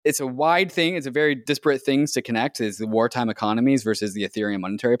It's a wide thing. It's a very disparate things to connect is the wartime economies versus the Ethereum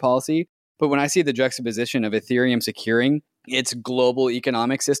monetary policy. But when I see the juxtaposition of Ethereum securing its global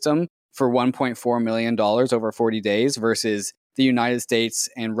economic system for $1.4 million over 40 days versus the United States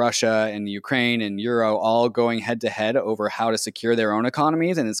and Russia and Ukraine and Euro all going head to head over how to secure their own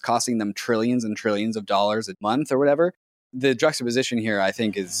economies, and it's costing them trillions and trillions of dollars a month or whatever, the juxtaposition here, I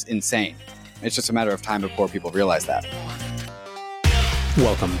think, is insane. It's just a matter of time before people realize that.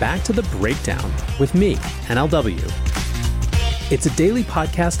 Welcome back to The Breakdown with me, NLW. It's a daily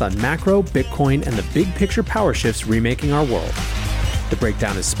podcast on macro, Bitcoin, and the big picture power shifts remaking our world. The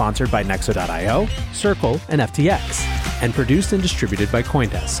Breakdown is sponsored by Nexo.io, Circle, and FTX, and produced and distributed by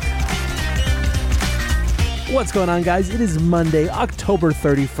CoinDesk. What's going on, guys? It is Monday, October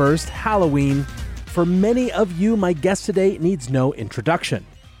 31st, Halloween. For many of you, my guest today needs no introduction.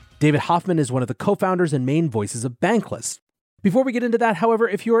 David Hoffman is one of the co-founders and main voices of Bankless. Before we get into that, however,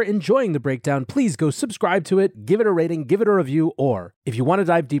 if you are enjoying The Breakdown, please go subscribe to it, give it a rating, give it a review, or if you want to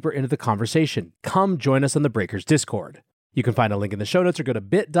dive deeper into the conversation, come join us on the Breakers Discord. You can find a link in the show notes or go to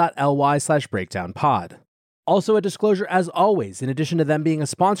bit.ly/breakdownpod. Also, a disclosure as always, in addition to them being a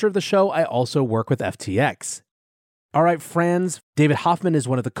sponsor of the show, I also work with FTX. All right, friends, David Hoffman is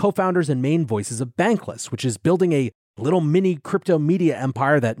one of the co-founders and main voices of Bankless, which is building a little mini crypto media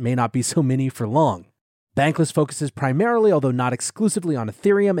empire that may not be so mini for long. Bankless focuses primarily, although not exclusively, on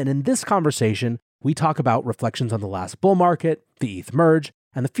Ethereum, and in this conversation, we talk about reflections on the last bull market, the ETH merge,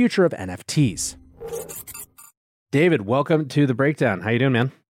 and the future of NFTs. David, welcome to The Breakdown. How you doing,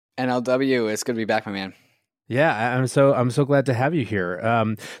 man? NLW, it's good to be back, my man. Yeah, I'm so glad to have you here.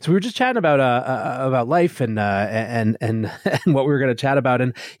 So we were just chatting about life and and what we were going to chat about,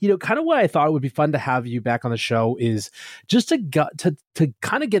 and kind of what I thought would be fun to have you back on the show is just to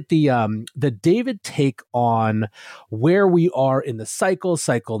kind of get the David take on where we are in the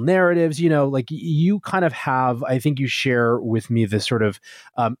cycle narratives. Like you kind of have, I think you share with me this sort of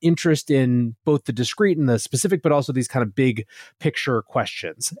interest in both the discrete and the specific, but also these kind of big picture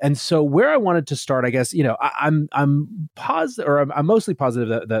questions. And so where I wanted to start, I guess, I'm positive, or I'm mostly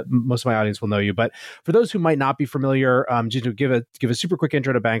positive that most of my audience will know you. But for those who might not be familiar, just to give a super quick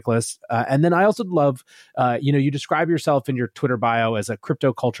intro to Bankless, and then I also love, you describe yourself in your Twitter bio as a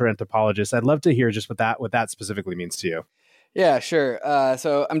crypto culture anthropologist. I'd love to hear just what that specifically means to you. Yeah, sure.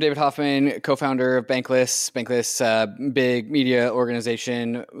 So I'm David Hoffman, co-founder of Bankless. Bankless, big media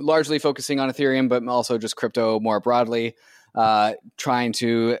organization, largely focusing on Ethereum, but also just crypto more broadly. Trying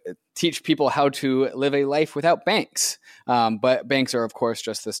to teach people how to live a life without banks. But banks are, of course,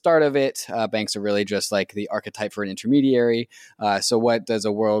 just the start of it. Banks are really just like the archetype for an intermediary. So what does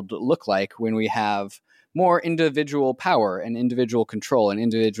a world look like when we have more individual power and individual control and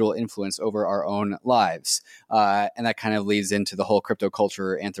individual influence over our own lives? And that kind of leads into the whole crypto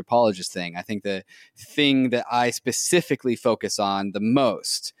culture anthropologist thing. I think the thing that I specifically focus on the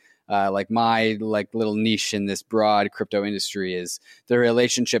most, my little niche in this broad crypto industry, is the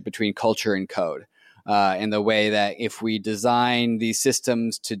relationship between culture and code. And the way that if we design these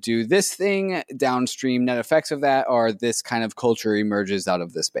systems to do this thing, downstream net effects of that are this kind of culture emerges out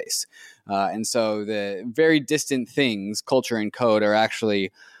of the space. And so the very distant things, culture and code, are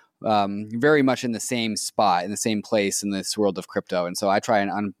actually very much in the same spot, in the same place in this world of crypto. And so I try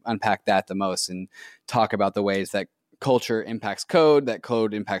and unpack that the most and talk about the ways that culture impacts code, that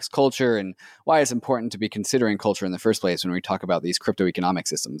code impacts culture, and why it's important to be considering culture in the first place when we talk about these crypto economic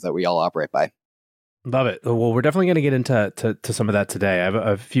systems that we all operate by. Love it. Well, we're definitely going to get into some of that today. I have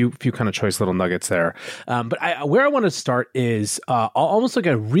a few kind of choice little nuggets there. But where I want to start is almost like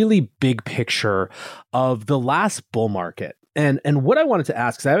a really big picture of the last bull market. And what I wanted to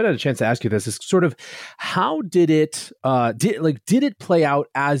ask, because I haven't had a chance to ask you this, is sort of how did it play out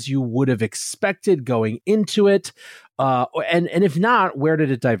as you would have expected going into it? And if not, where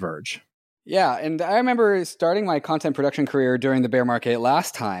did it diverge? Yeah, and I remember starting my content production career during the bear market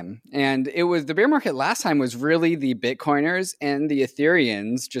last time. And the bear market last time was really the Bitcoiners and the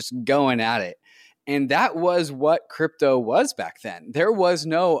Ethereans just going at it. And that was what crypto was back then. There was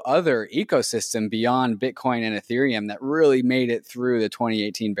no other ecosystem beyond Bitcoin and Ethereum that really made it through the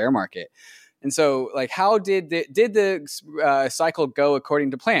 2018 bear market. And so, how did the cycle go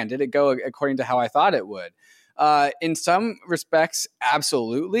according to plan? Did it go according to how I thought it would? In some respects,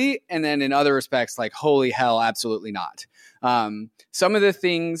 absolutely. And then in other respects, holy hell, absolutely not. Some of the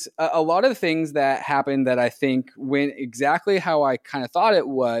things, a lot of the things that happened that I think went exactly how I kind of thought it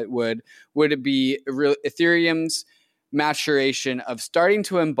would it be Ethereum's maturation of starting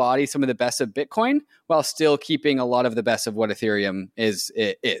to embody some of the best of Bitcoin while still keeping a lot of the best of what Ethereum is.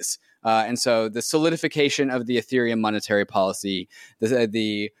 And so the solidification of the Ethereum monetary policy,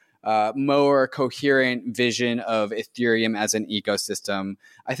 the more coherent vision of Ethereum as an ecosystem.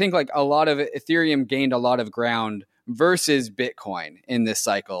 I think like a lot of Ethereum gained a lot of ground versus Bitcoin in this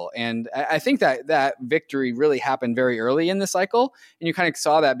cycle. And I think that victory really happened very early in the cycle. And you kind of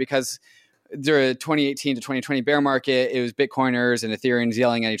saw that because during the 2018 to 2020 bear market, it was Bitcoiners and Ethereans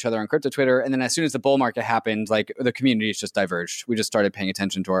yelling at each other on crypto Twitter. And then as soon as the bull market happened, like the communities just diverged. We just started paying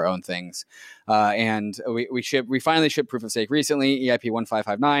attention to our own things. And we finally shipped proof of stake recently, EIP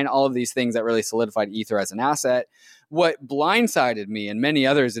 1559, all of these things that really solidified Ether as an asset. What blindsided me and many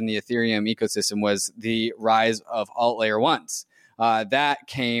others in the Ethereum ecosystem was the rise of alt layer ones. That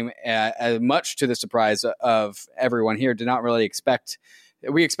came much to the surprise of everyone here. Did not really expect.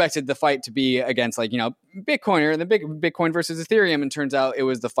 We expected the fight to be against Bitcoiner and the big Bitcoin versus Ethereum, and turns out it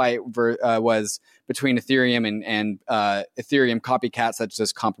was the fight was between Ethereum and Ethereum copycats that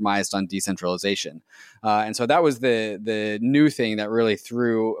just compromised on decentralization. And so that was the new thing that really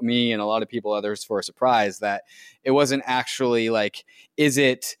threw me and a lot of others for a surprise, that it wasn't actually like, is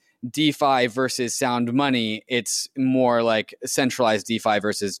it DeFi versus sound money? It's more like centralized DeFi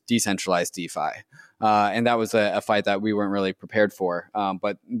versus decentralized DeFi. And that was a fight that we weren't really prepared for.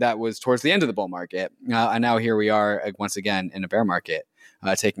 But that was towards the end of the bull market. And now here we are once again in a bear market,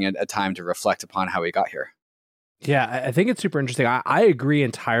 taking a time to reflect upon how we got here. Yeah, I think it's super interesting. I agree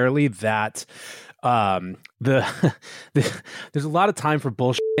entirely that there's a lot of time for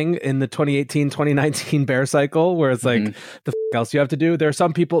bullshitting in the 2018-2019 bear cycle, where it's like, the f- else you have to do. There are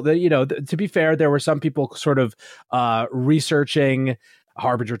some people that, to be fair, there were some people sort of researching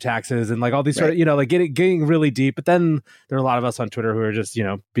harbinger taxes and like all these sort of, like getting really deep. But then there are a lot of us on Twitter who are just,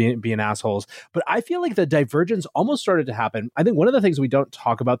 being assholes. But I feel like the divergence almost started to happen. I think one of the things we don't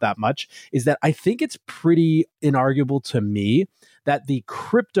talk about that much is that I think it's pretty inarguable to me that the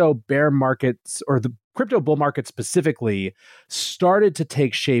crypto bear markets, or the crypto bull market specifically, started to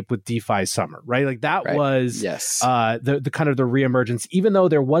take shape with DeFi summer, right? Like that was the kind of the reemergence. Even though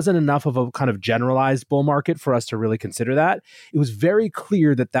there wasn't enough of a kind of generalized bull market for us to really consider that, it was very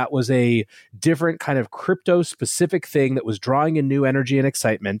clear that that was a different kind of crypto specific thing that was drawing in new energy and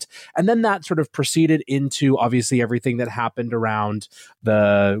excitement. And then that sort of proceeded into obviously everything that happened around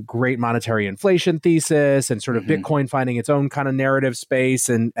the great monetary inflation thesis and sort of Bitcoin finding its own kind of narrative space,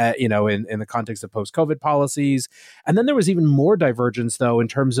 and in the context of post-COVID policies. And then there was even more divergence, though, in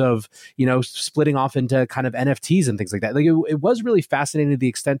terms of, splitting off into kind of NFTs and things like that. Like it was really fascinating the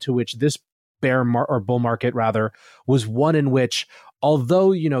extent to which this or bull market rather was one in which,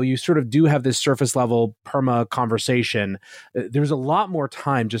 although, you sort of do have this surface level perma conversation, there's a lot more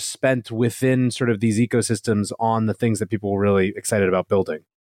time just spent within sort of these ecosystems on the things that people were really excited about building.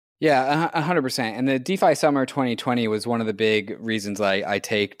 Yeah, 100%. And the DeFi Summer 2020 was one of the big reasons I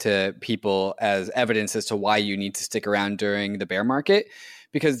take to people as evidence as to why you need to stick around during the bear market.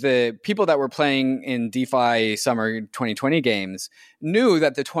 Because the people that were playing in DeFi Summer 2020 games knew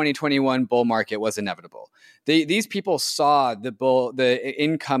that the 2021 bull market was inevitable. These people saw the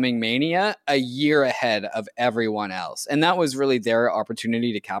incoming mania a year ahead of everyone else. And that was really their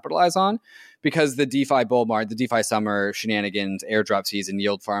opportunity to capitalize on, because the DeFi bull market, the DeFi Summer shenanigans, airdrop season,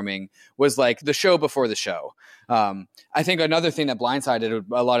 yield farming was like the show before the show. I think another thing that blindsided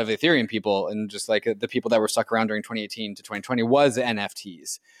a lot of Ethereum people, and just like the people that were stuck around during 2018 to 2020, was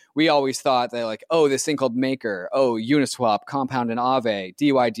NFTs. We always thought that like, oh, this thing called Maker, oh, Uniswap, Compound and Aave,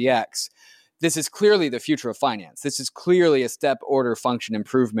 DYDX. This is clearly the future of finance. This is clearly a step order function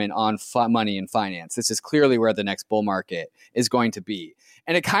improvement on money and finance. This is clearly where the next bull market is going to be.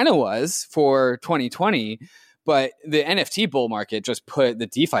 And it kind of was for 2020, but the NFT bull market just put the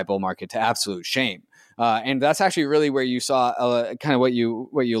DeFi bull market to absolute shame. And that's actually really where you saw kind of what you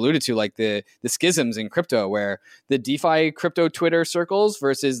alluded to, like the schisms in crypto, where the DeFi crypto Twitter circles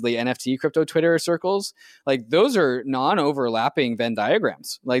versus the NFT crypto Twitter circles, like those are non-overlapping Venn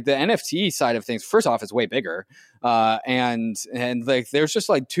diagrams. Like the NFT side of things, first off, is way bigger, and like there's just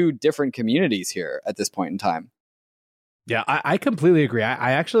like two different communities here at this point in time. Yeah, I completely agree.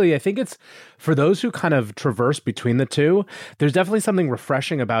 I think it's, for those who kind of traverse between the two, there's definitely something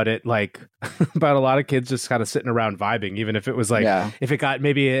refreshing about it, like about a lot of kids just kind of sitting around vibing, even if it was like, if it got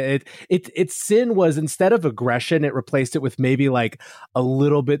maybe its sin was, instead of aggression, it replaced it with maybe like a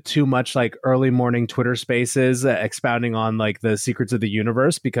little bit too much like early morning Twitter spaces expounding on like the secrets of the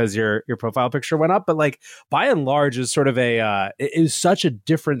universe because your profile picture went up. But like by and large is sort of it is such a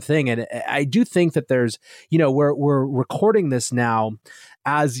different thing. And I do think that there's, we're recording this now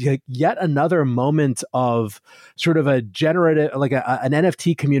as yet another moment of sort of a generative, like an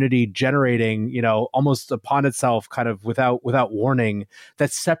NFT community generating, almost upon itself, kind of without warning,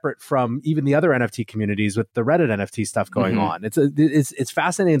 that's separate from even the other NFT communities with the Reddit NFT stuff going on. It's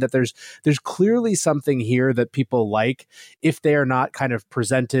fascinating that there's clearly something here that people like if they are not kind of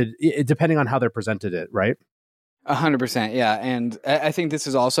presented, depending on how they're presented it, right? 100%, yeah. And I think this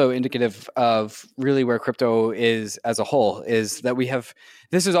is also indicative of really where crypto is as a whole, is that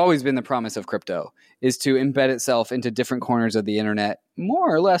this has always been the promise of crypto, is to embed itself into different corners of the internet,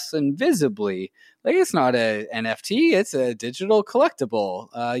 more or less invisibly. Like, it's not an NFT, it's a digital collectible.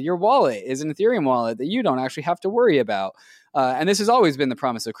 Your wallet is an Ethereum wallet that you don't actually have to worry about. And this has always been the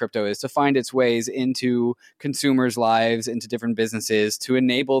promise of crypto, is to find its ways into consumers' lives, into different businesses, to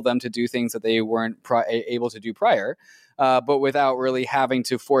enable them to do things that they weren't able to do prior, but without really having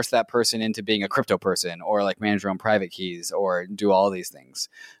to force that person into being a crypto person or like manage your own private keys or do all these things.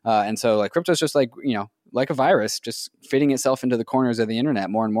 And so like crypto is just like a virus, just fitting itself into the corners of the internet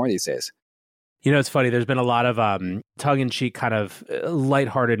more and more these days. It's funny. There's been a lot of tongue-in-cheek kind of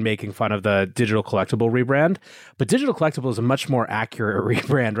lighthearted making fun of the digital collectible rebrand, but digital collectible is a much more accurate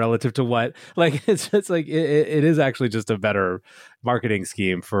rebrand relative to what, like, it's like it is actually just a better marketing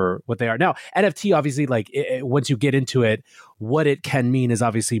scheme for what they are now. NFT, obviously, like once you get into it, what it can mean is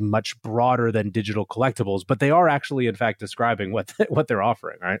obviously much broader than digital collectibles, but they are actually, in fact, describing what they're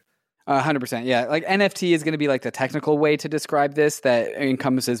offering, right? 100%. Yeah. Like NFT is going to be like the technical way to describe this that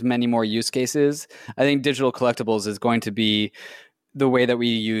encompasses many more use cases. I think digital collectibles is going to be the way that we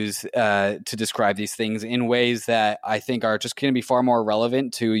use to describe these things in ways that I think are just going to be far more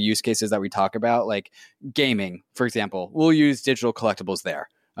relevant to use cases that we talk about, like gaming, for example. We'll use digital collectibles there.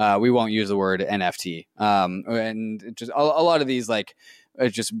 We won't use the word NFT. And just a lot of these like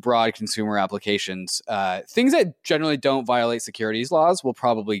just broad consumer applications, things that generally don't violate securities laws will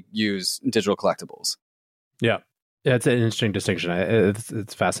probably use digital collectibles. Yeah. It's an interesting distinction.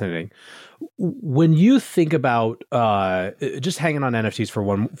 It's fascinating. When you think about just hanging on NFTs for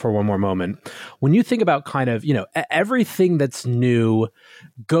one more moment, when you think about kind of everything that's new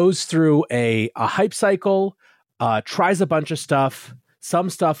goes through a hype cycle, tries a bunch of stuff.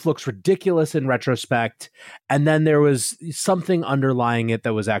 Some stuff looks ridiculous in retrospect, and then there was something underlying it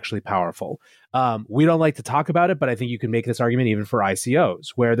that was actually powerful. We don't like to talk about it, but I think you can make this argument even for ICOs,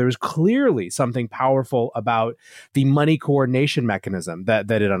 where there was clearly something powerful about the money coordination mechanism that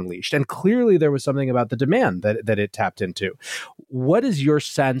it unleashed. And clearly there was something about the demand that it tapped into. What is your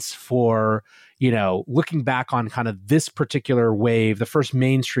sense for, looking back on kind of this particular wave, the first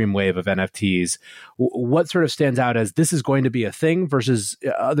mainstream wave of NFTs, what sort of stands out as this is going to be a thing versus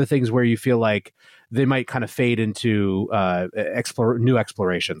other things where you feel like they might kind of fade into new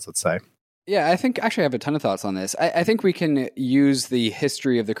explorations, let's say? Yeah, I think actually I have a ton of thoughts on this. I think we can use the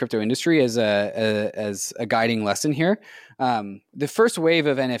history of the crypto industry as a guiding lesson here. The first wave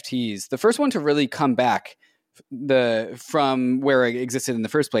of NFTs, the first one to really come back from where it existed in the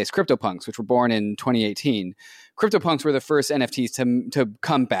first place, CryptoPunks, which were born in 2018. CryptoPunks were the first NFTs to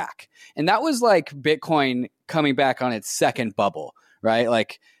come back. And that was like Bitcoin coming back on its second bubble, right?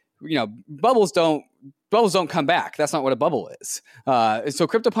 Like, bubbles don't come back. That's not what a bubble is. So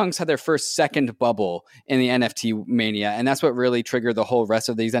CryptoPunks had their second bubble in the NFT mania, and that's what really triggered the whole rest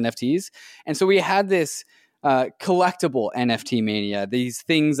of these NFTs. And so we had this collectible NFT mania, these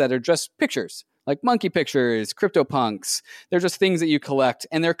things that are just pictures, like monkey pictures, CryptoPunks. They're just things that you collect,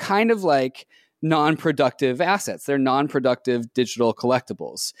 and they're kind of like non-productive assets. They're non-productive digital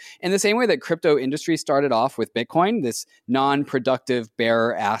collectibles. In the same way that crypto industry started off with Bitcoin, this non-productive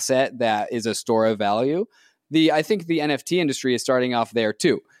bearer asset that is a store of value, I think the NFT industry is starting off there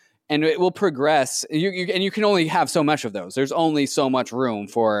too. And it will progress. And you can only have so much of those. There's only so much room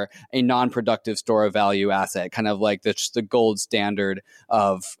for a non-productive store of value asset, kind of like the gold standard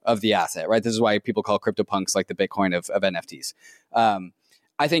of the asset, right? This is why people call CryptoPunks like the Bitcoin of NFTs.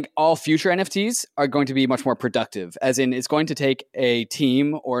 I think all future NFTs are going to be much more productive, as in it's going to take a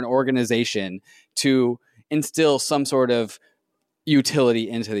team or an organization to instill some sort of utility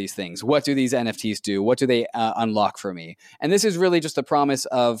into these things. What do these NFTs do? What do they unlock for me? And this is really just the promise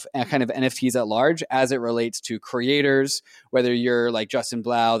of kind of NFTs at large as it relates to creators, whether you're like Justin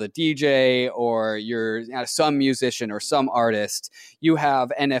Blau, the DJ, or you're some musician or some artist, you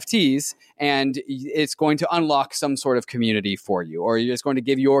have NFTs and it's going to unlock some sort of community for you, or it's going to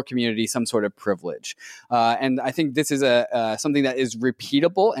give your community some sort of privilege. And I think this is something that is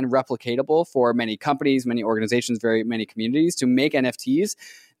repeatable and replicatable for many companies, many organizations, very many communities to make NFTs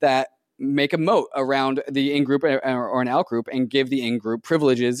that make a moat around the in-group or an out-group and give the in-group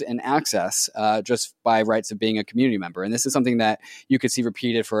privileges and access just by rights of being a community member. And this is something that you could see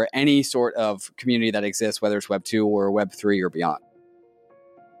repeated for any sort of community that exists, whether it's Web 2 or Web 3 or beyond.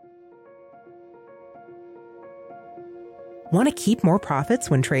 Want to keep more profits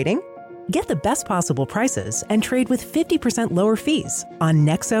when trading? Get the best possible prices and trade with 50% lower fees on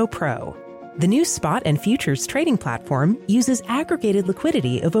Nexo Pro. The new spot and futures trading platform uses aggregated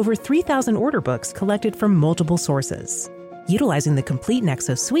liquidity of over 3,000 order books collected from multiple sources. Utilizing the complete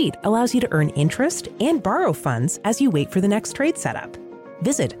Nexo suite allows you to earn interest and borrow funds as you wait for the next trade setup.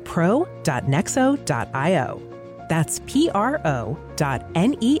 Visit pro.nexo.io. That's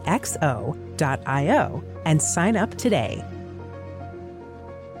pro.nexo.io and sign up today.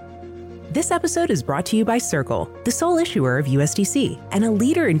 This episode is brought to you by Circle, the sole issuer of USDC and a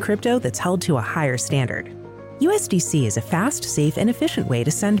leader in crypto that's held to a higher standard. USDC is a fast, safe, and efficient way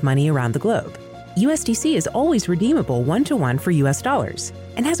to send money around the globe. USDC is always redeemable one-to-one for US dollars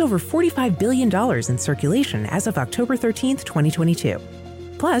and has over $45 billion in circulation as of October 13th, 2022.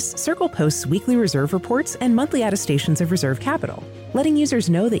 Plus, Circle posts weekly reserve reports and monthly attestations of reserve capital, letting users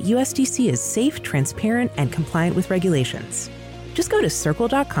know that USDC is safe, transparent, and compliant with regulations. Just go to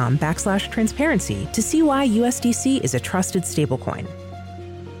circle.com/transparency to see why USDC is a trusted stablecoin.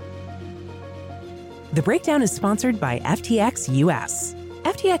 The breakdown is sponsored by FTX US.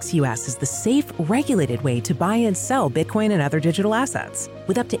 FTX US is the safe, regulated way to buy and sell Bitcoin and other digital assets,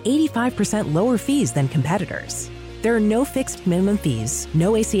 with up to 85% lower fees than competitors. There are no fixed minimum fees,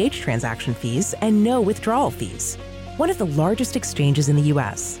 no ACH transaction fees, and no withdrawal fees. One of the largest exchanges in the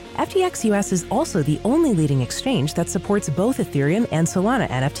US, FTX US is also the only leading exchange that supports both Ethereum and Solana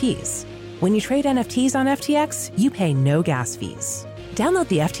NFTs. When you trade NFTs on FTX, you pay no gas fees. Download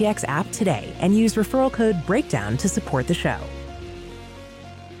the FTX app today and use referral code BREAKDOWN to support the show.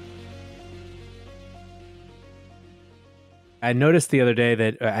 I noticed the other day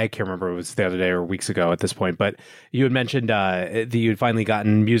that I can't remember if it was the other day or weeks ago at this point, but you had mentioned that you'd finally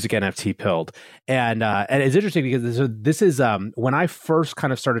gotten music NFT pilled, and it's interesting because this is when I first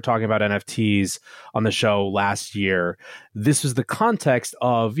kind of started talking about NFTs on the show last year. This was the context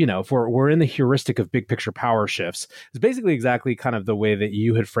of, you know, if we're in the heuristic of big picture power shifts. It's basically exactly kind of the way that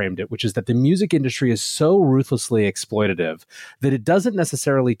you had framed it, which is that the music industry is so ruthlessly exploitative that it doesn't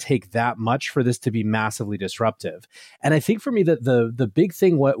necessarily take that much for this to be massively disruptive. And I think for me that the big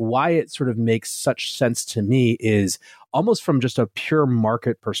thing, why it sort of makes such sense to me is almost from just a pure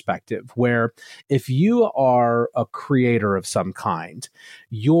market perspective, where if you are a creator of some kind,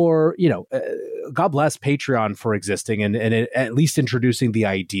 you're, you know, God bless Patreon for existing and at least introducing the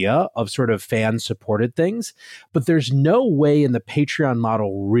idea of sort of fan-supported things. But there's no way in the Patreon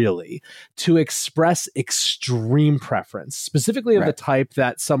model really to express extreme preference, specifically of the type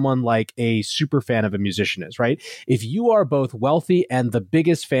that someone like a super fan of a musician is, right? If you are both wealthy and the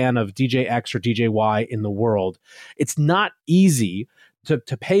biggest fan of DJ X or DJ Y in the world, it's not easy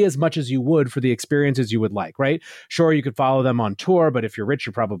to pay as much as you would for the experiences you would like, right? Sure, you could follow them on tour, but if you're rich,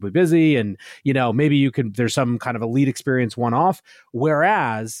 you're probably busy. And, you know, maybe you can, there's some kind of elite experience one-off.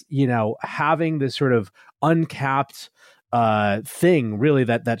 Whereas, you know, having this sort of uncapped thing really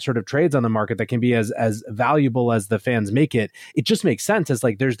that sort of trades on the market that can be as valuable as the fans make it, it just makes sense as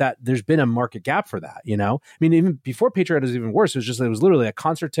like there's been a market gap for that, you know? I mean, even before Patreon was even worse, it was literally a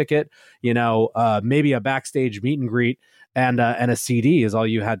concert ticket, you know, maybe a backstage meet and greet and a CD is all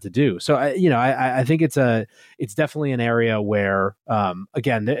you had to do. So I think it's definitely an area where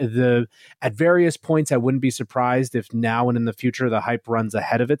again the at various points I wouldn't be surprised if now and in the future the hype runs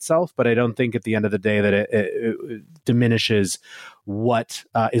ahead of itself, but I don't think at the end of the day that it diminishes what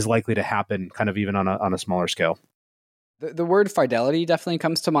is likely to happen, kind of even on a smaller scale. The word fidelity definitely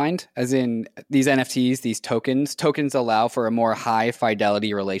comes to mind, as in these NFTs, these tokens. Tokens allow for a more high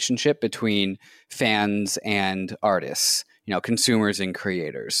fidelity relationship between fans and artists, you know, consumers and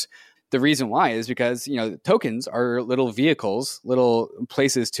creators. The reason why is because, you know, tokens are little vehicles, little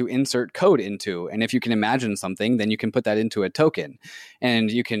places to insert code into. And if you can imagine something, then you can put that into a token.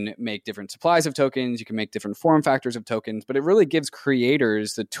 And you can make different supplies of tokens, you can make different form factors of tokens, but it really gives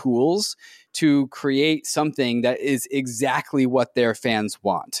creators the tools to create something that is exactly what their fans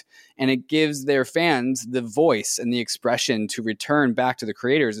want. And it gives their fans the voice and the expression to return back to the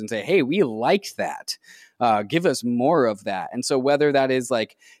creators and say, hey, we liked that. Give us more of that. And so whether that is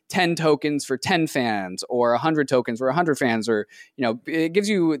like 10 tokens for 10 fans or 100 tokens for 100 fans, or, it gives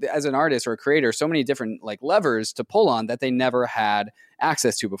you as an artist or a creator so many different like levers to pull on that they never had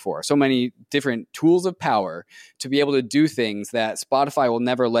access to before. So many different tools of power to be able to do things that Spotify will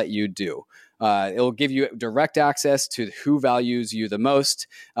never let you do. It'll give you direct access to who values you the most.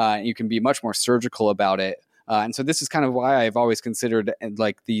 You can be much more surgical about it. And so this is kind of why I've always considered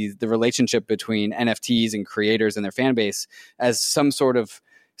like the relationship between NFTs and creators and their fan base as some sort of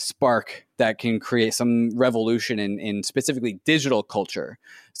spark that can create some revolution in specifically digital culture,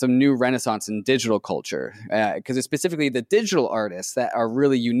 some new renaissance in digital culture, because it's specifically the digital artists that are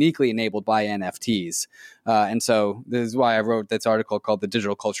really uniquely enabled by NFTs. And so this is why I wrote this article called The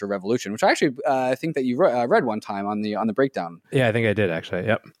Digital Culture Revolution, which I actually think that you read one time on the breakdown. Yeah, I think I did actually.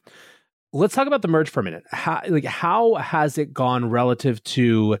 Yep. Let's talk about the merge for a minute. How has it gone relative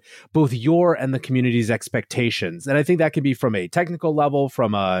to both your and the community's expectations? And I think that can be from a technical level,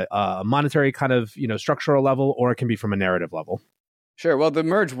 from a monetary kind of structural level, or it can be from a narrative level. Sure. Well, the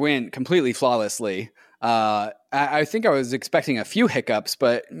merge went completely flawlessly. I think I was expecting a few hiccups,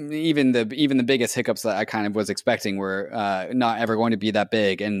 but even the biggest hiccups that I kind of was expecting were not ever going to be that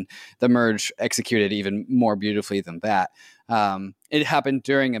big, and the merge executed even more beautifully than that. It happened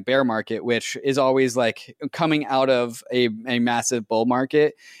during a bear market, which is always like coming out of a massive bull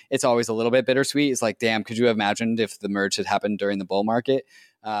market. It's always a little bit bittersweet. It's like, damn, could you have imagined if the merge had happened during the bull market?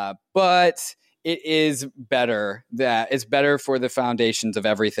 But it is better it's better for the foundations of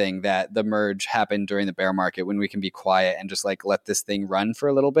everything that the merge happened during the bear market, when we can be quiet and just like let this thing run for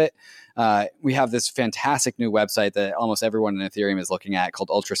a little bit. We have this fantastic new website that almost everyone in Ethereum is looking at called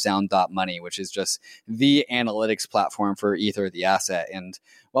ultrasound.money, which is just the analytics platform for Ether, the asset. And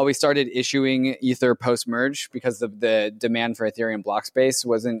while we started issuing Ether post-merge because the demand for Ethereum block space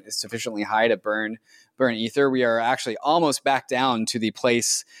wasn't sufficiently high to burn Ether, we are actually almost back down to the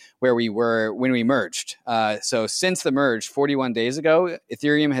place where we were when we merged. So since the merge 41 days ago,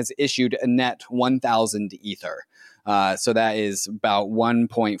 Ethereum has issued a net 1,000 Ether. So that is about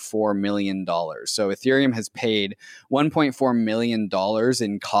 $1.4 million. So Ethereum has paid $1.4 million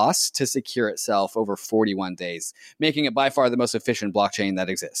in costs to secure itself over 41 days, making it by far the most efficient blockchain that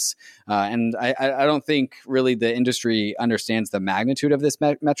exists. And I don't think really the industry understands the magnitude of this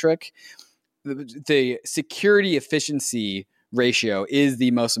metric. The security efficiency ratio is the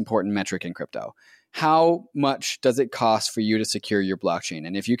most important metric in crypto. How much does it cost for you to secure your blockchain?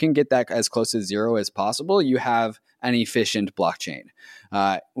 And if you can get that as close to zero as possible, you have an efficient blockchain.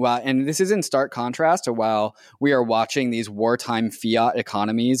 And this is in stark contrast to while we are watching these wartime fiat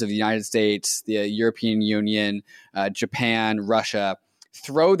economies of the United States, the European Union, Japan, Russia,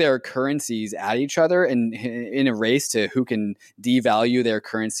 throw their currencies at each other and in a race to who can devalue their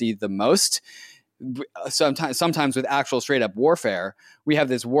currency the most. Sometimes with actual straight up warfare, we have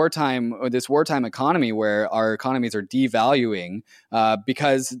this wartime economy where our economies are devaluing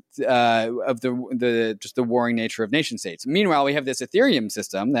because of the warring nature of nation states. Meanwhile, we have this Ethereum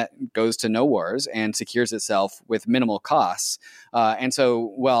system that goes to no wars and secures itself with minimal costs. And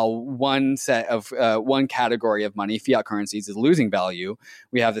so, while one category of money, fiat currencies, is losing value,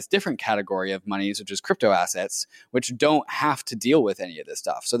 we have this different category of money, such as crypto assets, which don't have to deal with any of this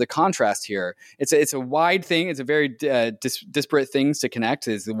stuff. So the contrast here, it's a wide thing. It's a very disparate things to connect,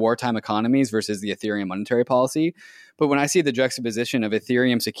 is the wartime economies versus the Ethereum monetary policy. But when I see the juxtaposition of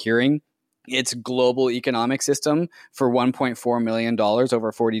Ethereum securing its global economic system for $1.4 million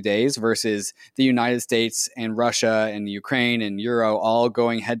over 40 days versus the United States and Russia and Ukraine and Euro all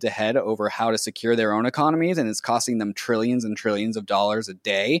going head to head over how to secure their own economies, and it's costing them trillions and trillions of dollars a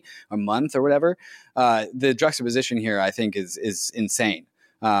day, a month, or whatever, the juxtaposition here, I think, is insane.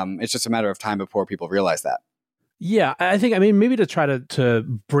 It's just a matter of time before people realize that. Yeah, I think, maybe to try to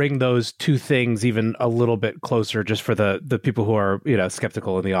bring those two things even a little bit closer, just for the people who are,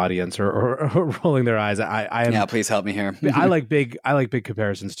 skeptical in the audience or rolling their eyes. Yeah, please help me here. I like big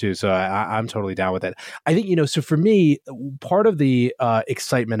comparisons too, so I'm totally down with it. I think, so for me, part of the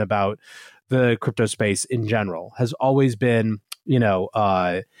excitement about the crypto space in general has always been,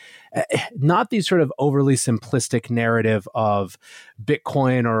 not the sort of overly simplistic narrative of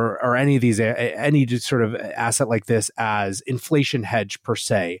Bitcoin or any of these, any sort of asset like this as inflation hedge per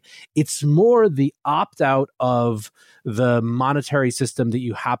se. It's more the opt out of the monetary system that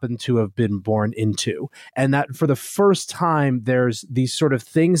you happen to have been born into. And that for the first time, there's these sort of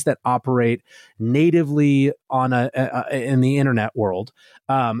things that operate natively on in the internet world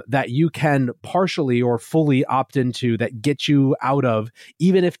that you can partially or fully opt into, that get you out of,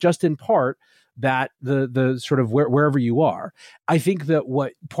 even if just in part, that the sort of wherever you are. I think that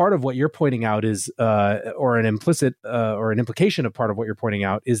what part of what you're pointing out is, or an implicit or an implication of part of what you're pointing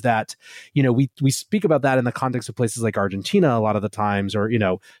out is that, we speak about that in the context of places like Argentina a lot of the times, or,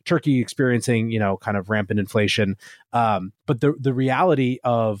 Turkey experiencing, kind of rampant inflation. But the reality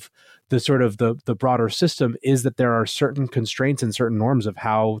of the sort of the broader system is that there are certain constraints and certain norms of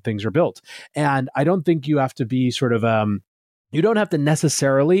how things are built. And I don't think you have to be sort of, you don't have to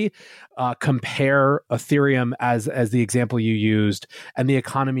necessarily compare Ethereum as the example you used and the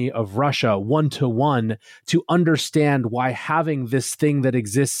economy of Russia one-to-one to understand why having this thing that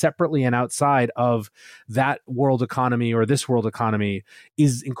exists separately and outside of that world economy or this world economy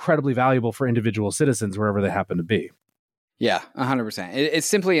is incredibly valuable for individual citizens wherever they happen to be. Yeah, 100%. It's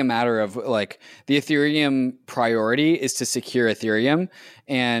simply a matter of like the Ethereum priority is to secure Ethereum,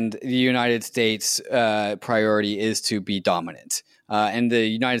 and the United States priority is to be dominant. And the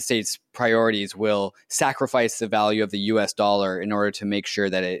United States priorities will sacrifice the value of the US dollar in order to make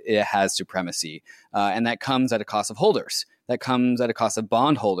sure that it has supremacy. And that comes at a cost of holders. That comes at a cost of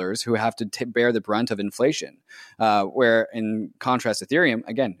bondholders who have to bear the brunt of inflation. Where in contrast, Ethereum,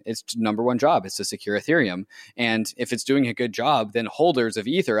 again, its number one job is to secure Ethereum. And if it's doing a good job, then holders of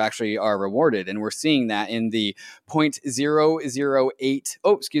Ether actually are rewarded. And we're seeing that in the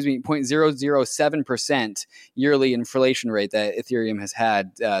 0.007% yearly inflation rate that Ethereum has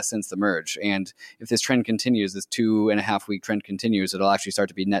had since the merge. And if this trend continues, this 2.5 week trend continues, it'll actually start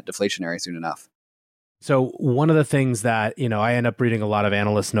to be net deflationary soon enough. So one of the things that, I end up reading a lot of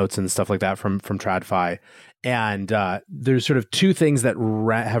analyst notes and stuff like that from TradFi. And there's sort of two things that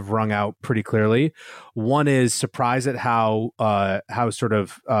have rung out pretty clearly. One is surprise at how sort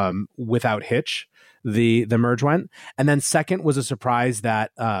of without hitch the merge went. And then second was a surprise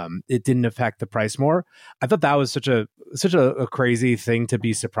that it didn't affect the price more. I thought that was such a crazy thing to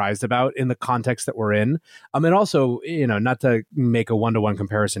be surprised about in the context that we're in. And also, not to make a one-to-one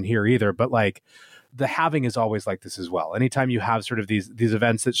comparison here either, but like, the halving is always like this as well. Anytime you have sort of these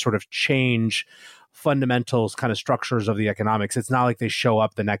events that sort of change fundamentals, kind of structures of the economics, it's not like they show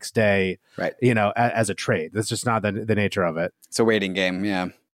up the next day, right? As a trade. That's just not the nature of it. It's a waiting game, yeah.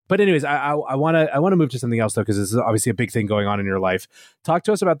 But anyways, I want to move to something else though, because this is obviously a big thing going on in your life. Talk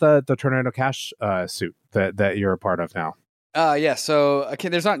to us about the Tornado Cash suit that you're a part of now. Yeah. So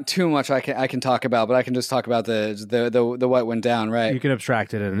there's not too much I can talk about, but I can just talk about the what went down, right? You can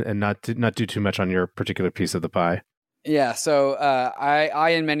abstract it and not do too much on your particular piece of the pie. Yeah. So I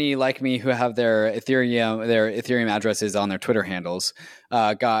and many like me who have their Ethereum addresses on their Twitter handles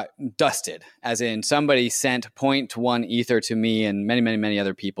got dusted, as in somebody sent 0.1 Ether to me and many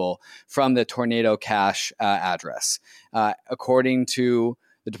other people from the Tornado Cash address, according to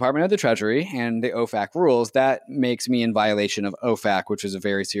the Department of the Treasury and the OFAC rules. That makes me in violation of OFAC, which is a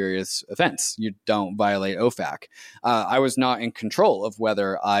very serious offense. You don't violate OFAC. I was not in control of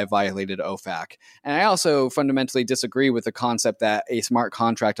whether I violated OFAC. And I also fundamentally disagree with the concept that a smart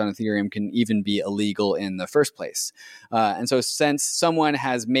contract on Ethereum can even be illegal in the first place. And so since someone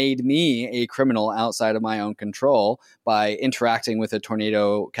has made me a criminal outside of my own control by interacting with a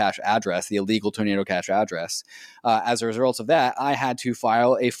Tornado Cash address, the illegal Tornado Cash address, as a result of that, I had to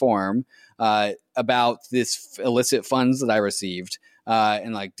file a form about this illicit funds that I received,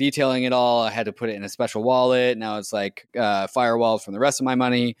 and like detailing it all. I had to put it in a special wallet. Now it's like firewalled from the rest of my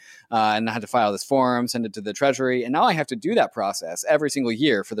money, and I had to file this form, send it to the Treasury, and now I have to do that process every single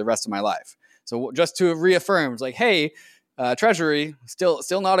year for the rest of my life. So just to reaffirm, it's like, hey, Treasury, still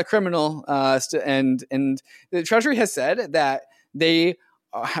not a criminal, and the Treasury has said that they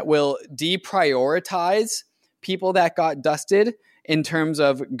will deprioritize people that got dusted in terms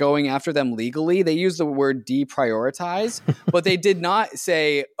of going after them legally. They use the word deprioritize, but they did not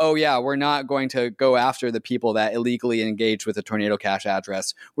say, oh yeah, we're not going to go after the people that illegally engaged with a Tornado Cash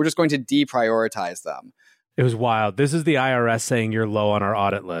address. We're just going to deprioritize them. It was wild. This is the IRS saying you're low on our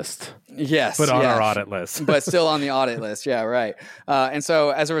audit list. Yes. But on our audit list. But still on the audit list. Yeah, right. And so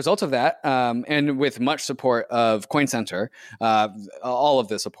as a result of that, and with much support of Coin Center, all of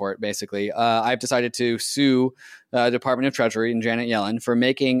the support, basically, I've decided to sue the Department of Treasury and Janet Yellen for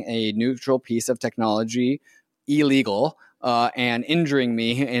making a neutral piece of technology illegal, and injuring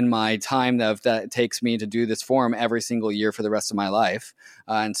me in my time that it takes me to do this form every single year for the rest of my life.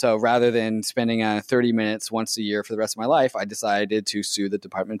 And so rather than spending 30 minutes once a year for the rest of my life, I decided to sue the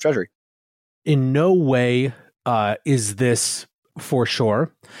Department of Treasury. In no way is this for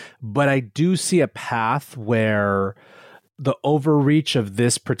sure, but I do see a path where the overreach of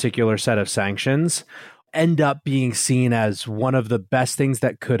this particular set of sanctions end up being seen as one of the best things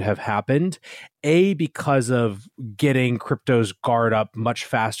that could have happened. because of getting crypto's guard up much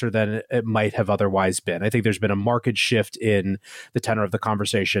faster than it might have otherwise been. I think there's been a marked shift in the tenor of the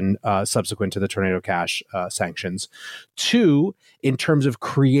conversation subsequent to the Tornado Cash sanctions. Two, in terms of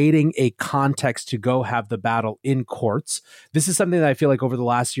creating a context to go have the battle in courts. This is something that I feel like over the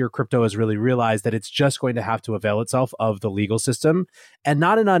last year, crypto has really realized that it's just going to have to avail itself of the legal system, and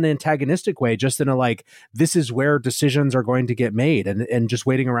not in an antagonistic way, just in a like, this is where decisions are going to get made, and just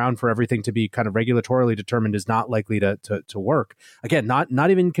waiting around for everything to be kind of regulatorily determined is not likely to work. Again,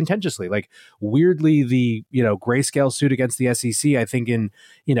 not even contentiously. Like, weirdly, the Grayscale suit against the SEC, I think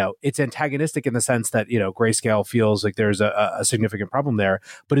it's antagonistic in the sense that Grayscale feels like there's a significant problem there,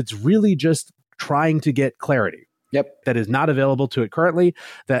 but it's really just trying to get clarity. Yep. That is not available to it currently,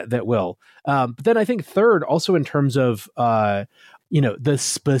 that will. But then I think third, also in terms of the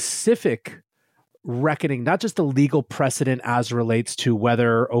specific reckoning, not just the legal precedent as relates to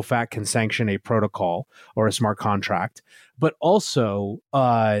whether OFAC can sanction a protocol or a smart contract, but also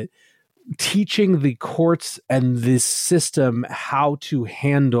teaching the courts and this system how to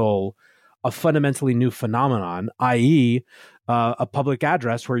handle a fundamentally new phenomenon, i.e., a public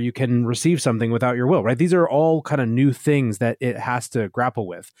address where you can receive something without your will, right? These are all kind of new things that it has to grapple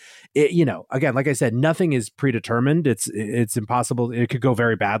with. Again, like I said, nothing is predetermined. It's impossible. It could go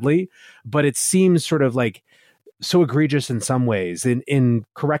very badly, but it seems sort of like so egregious in some ways, in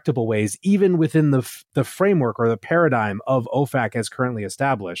correctable ways, even within the framework or the paradigm of OFAC as currently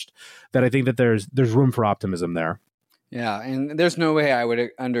established, that I think that there's room for optimism there. Yeah, and there's no way I would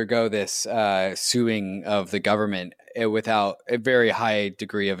undergo this suing of the government without a very high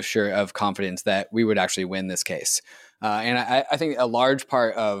degree of confidence that we would actually win this case. And I think a large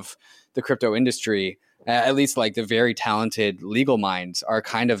part of the crypto industry, at least like the very talented legal minds, are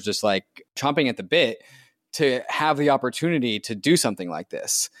kind of just like chomping at the bit to have the opportunity to do something like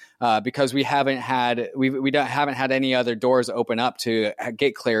this, because we haven't had any other doors open up to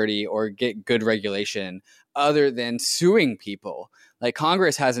get clarity or get good regulation other than suing people. Like,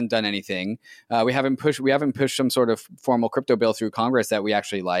 Congress hasn't done anything. We haven't pushed some sort of formal crypto bill through Congress that we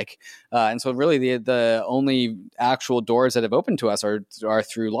actually like. And so really the only actual doors that have opened to us are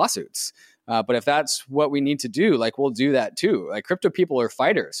through lawsuits. But if that's what we need to do, like, we'll do that too. Like, crypto people are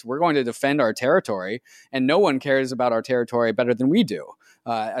fighters. We're going to defend our territory, and no one cares about our territory better than we do.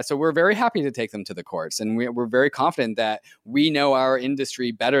 So we're very happy to take them to the courts, and we're very confident that we know our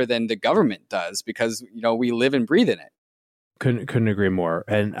industry better than the government does, because we live and breathe in it. Couldn't agree more,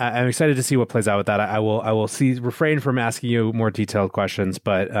 and I'm excited to see what plays out with that. I will refrain from asking you more detailed questions,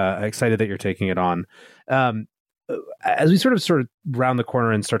 but excited that you're taking it on. As we sort of round the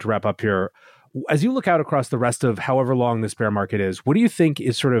corner and start to wrap up here, as you look out across the rest of however long this bear market is, what do you think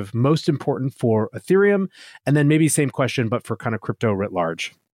is sort of most important for Ethereum? And then maybe same question, but for kind of crypto writ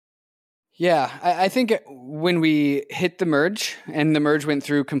large. Yeah, I think when we hit the merge, and the merge went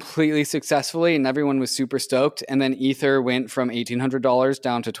through completely successfully and everyone was super stoked, and then Ether went from $1,800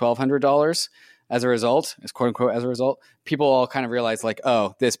 down to $1,200 as a result, quote unquote, as a result, people all kind of realized like,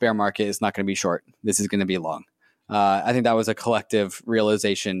 oh, this bear market is not going to be short. This is going to be long. I think that was a collective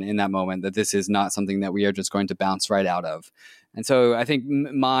realization in that moment, that this is not something that we are just going to bounce right out of. And so I think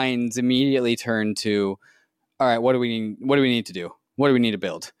minds immediately turned to, all right, what do we need to do? What do we need to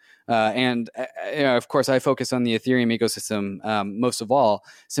build? Of course, I focus on the Ethereum ecosystem most of all,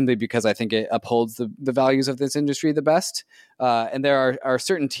 simply because I think it upholds the values of this industry the best. And there are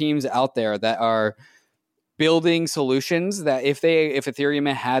certain teams out there that are building solutions that if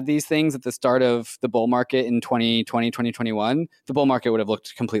Ethereum had these things at the start of the bull market in 2020, 2021, the bull market would have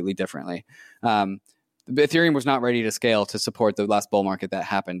looked completely differently. Ethereum was not ready to scale to support the last bull market that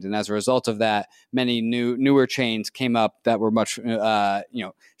happened. And as a result of that, many newer chains came up that were much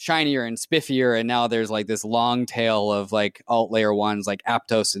shinier and spiffier. And now there's like this long tail of like alt layer ones like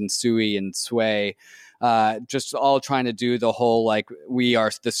Aptos and Sui and Sway, just all trying to do the whole like we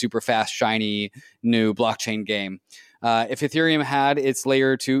are the super fast shiny new blockchain game. If Ethereum had its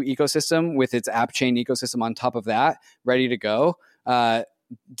layer 2 ecosystem with its app chain ecosystem on top of that ready to go,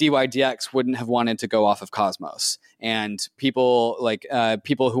 DYDX wouldn't have wanted to go off of Cosmos, and people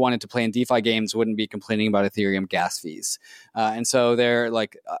who wanted to play in DeFi games wouldn't be complaining about Ethereum gas fees. And so they're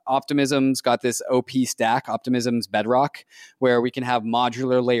like, Optimism's got this OP stack, Optimism's Bedrock, where we can have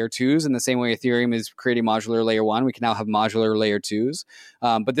modular layer 2s in the same way Ethereum is creating modular layer 1. We can now have modular layer 2s.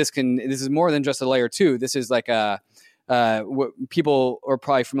 But this is more than just a layer 2. This is like what people are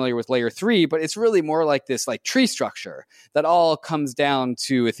probably familiar with layer 3, but it's really more like this like tree structure that all comes down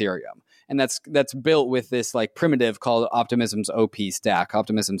to Ethereum. and that's built with this like primitive called Optimism's OP stack,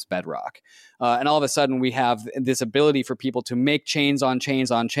 Optimism's bedrock. And all of a sudden we have this ability for people to make chains on chains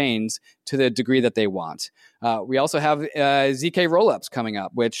on chains to the degree that they want. We also have ZK rollups coming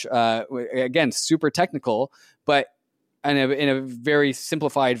up, which again, super technical, but in a very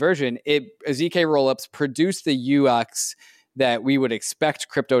simplified version, ZK rollups produce the UX that we would expect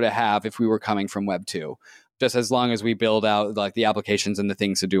crypto to have if we were coming from Web 2. Just as long as we build out like the applications and the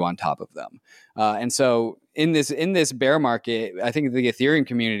things to do on top of them. And so in this bear market, I think the Ethereum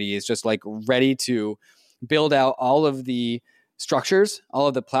community is just like ready to build out all of the structures, all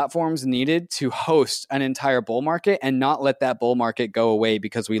of the platforms needed to host an entire bull market and not let that bull market go away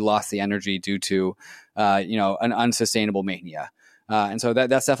because we lost the energy due to an unsustainable mania. And so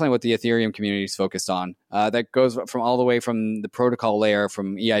that's definitely what the Ethereum community is focused on. That goes from all the way from the protocol layer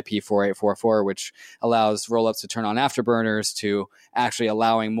from EIP 4844, which allows rollups to turn on afterburners, to actually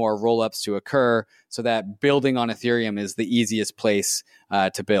allowing more rollups to occur so that building on Ethereum is the easiest place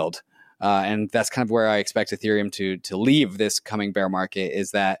to build. And that's kind of where I expect Ethereum to leave this coming bear market,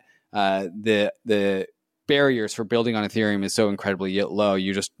 is that the barriers for building on Ethereum is so incredibly low,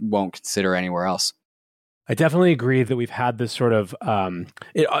 you just won't consider anywhere else. I definitely agree that we've had this sort of,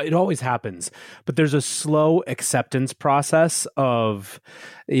 it always happens, but there's a slow acceptance process of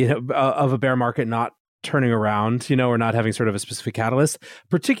a bear market not turning around, or not having sort of a specific catalyst.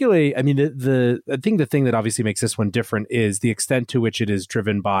 Particularly, I mean, I think the thing that obviously makes this one different is the extent to which it is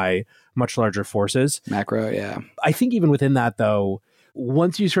driven by much larger forces. Macro, yeah. I think even within that, though,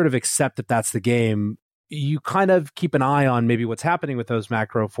 once you sort of accept that that's the game, you kind of keep an eye on maybe what's happening with those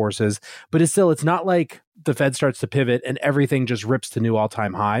macro forces, but it's not like the Fed starts to pivot and everything just rips to new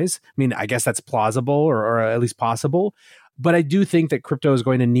all-time highs. I mean, I guess that's plausible or at least possible, but I do think that crypto is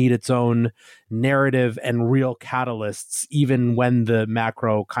going to need its own narrative and real catalysts, even when the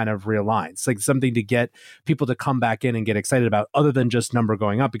macro kind of realigns, like something to get people to come back in and get excited about, other than just number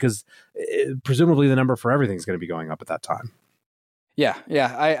going up, because presumably the number for everything is going to be going up at that time. Yeah.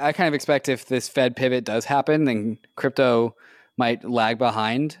 I kind of expect if this Fed pivot does happen, then crypto might lag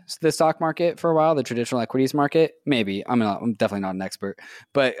behind the stock market for a while, the traditional equities market. Maybe. I'm definitely not an expert.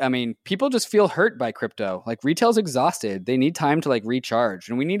 But I mean, people just feel hurt by crypto. Like, retail's exhausted. They need time to like recharge,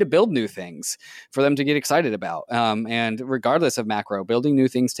 and we need to build new things for them to get excited about. And regardless of macro, building new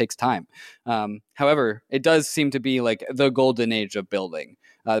things takes time. However, it does seem to be like the golden age of building.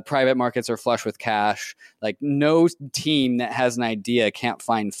 The private markets are flush with cash. Like, no team that has an idea can't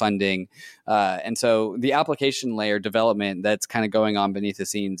find funding. And so the application layer development that's kind of going on beneath the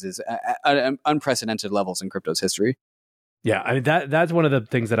scenes is at unprecedented levels in crypto's history. Yeah, I mean, that's one of the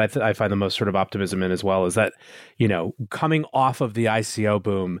things that I find the most sort of optimism in as well, is that, coming off of the ICO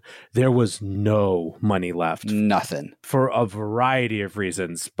boom, there was no money left. Nothing. For a variety of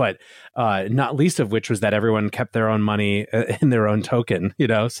reasons, but not least of which was that everyone kept their own money in their own token,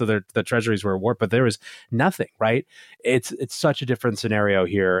 so the treasuries were warped, but there was nothing, right? It's such a different scenario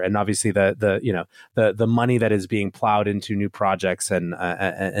here. And obviously the money that is being plowed into new projects and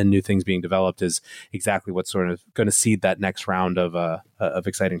new things being developed is exactly what's sort of going to seed that next round of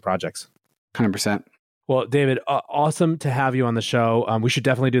exciting projects. 100%. Well, David, awesome to have you on the show. We should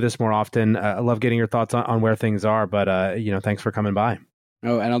definitely do this more often. I love getting your thoughts on where things are, but thanks for coming by.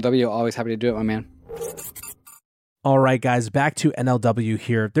 Oh, NLW, always happy to do it, my man. All right, guys, back to NLW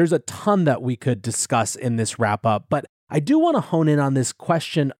here. There's a ton that we could discuss in this wrap up, but I do want to hone in on this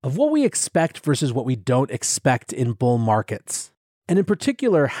question of what we expect versus what we don't expect in bull markets. And in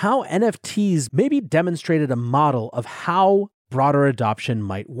particular, how NFTs maybe demonstrated a model of how broader adoption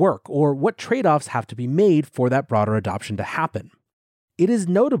might work, or what trade-offs have to be made for that broader adoption to happen. It is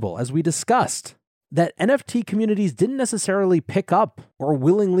notable, as we discussed, that NFT communities didn't necessarily pick up or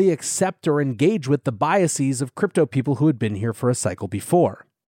willingly accept or engage with the biases of crypto people who had been here for a cycle before.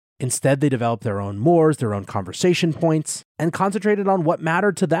 Instead, they developed their own mores, their own conversation points, and concentrated on what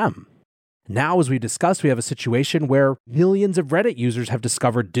mattered to them. Now, as we discussed, we have a situation where millions of Reddit users have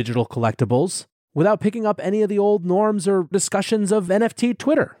discovered digital collectibles without picking up any of the old norms or discussions of NFT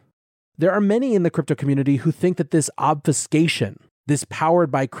Twitter. There are many in the crypto community who think that this obfuscation, this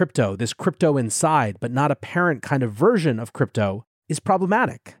powered by crypto, this crypto inside but not apparent kind of version of crypto, is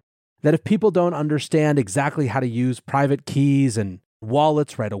problematic. That if people don't understand exactly how to use private keys and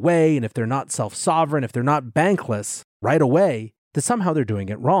wallets right away, and if they're not self-sovereign, if they're not bankless right away, that somehow they're doing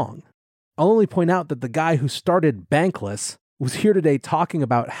it wrong. I'll only point out that the guy who started Bankless was here today talking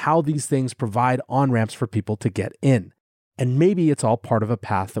about how these things provide on-ramps for people to get in. And maybe it's all part of a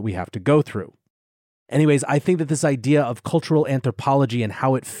path that we have to go through. Anyways, I think that this idea of cultural anthropology and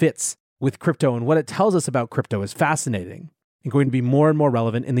how it fits with crypto and what it tells us about crypto is fascinating. and going to be more and more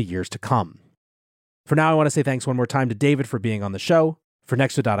relevant in the years to come. For now, I want to say thanks one more time to David for being on the show, for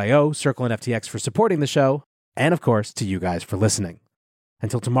Nexo.io, Circle, and FTX for supporting the show, and of course, to you guys for listening.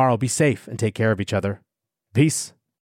 Until tomorrow, be safe and take care of each other. Peace.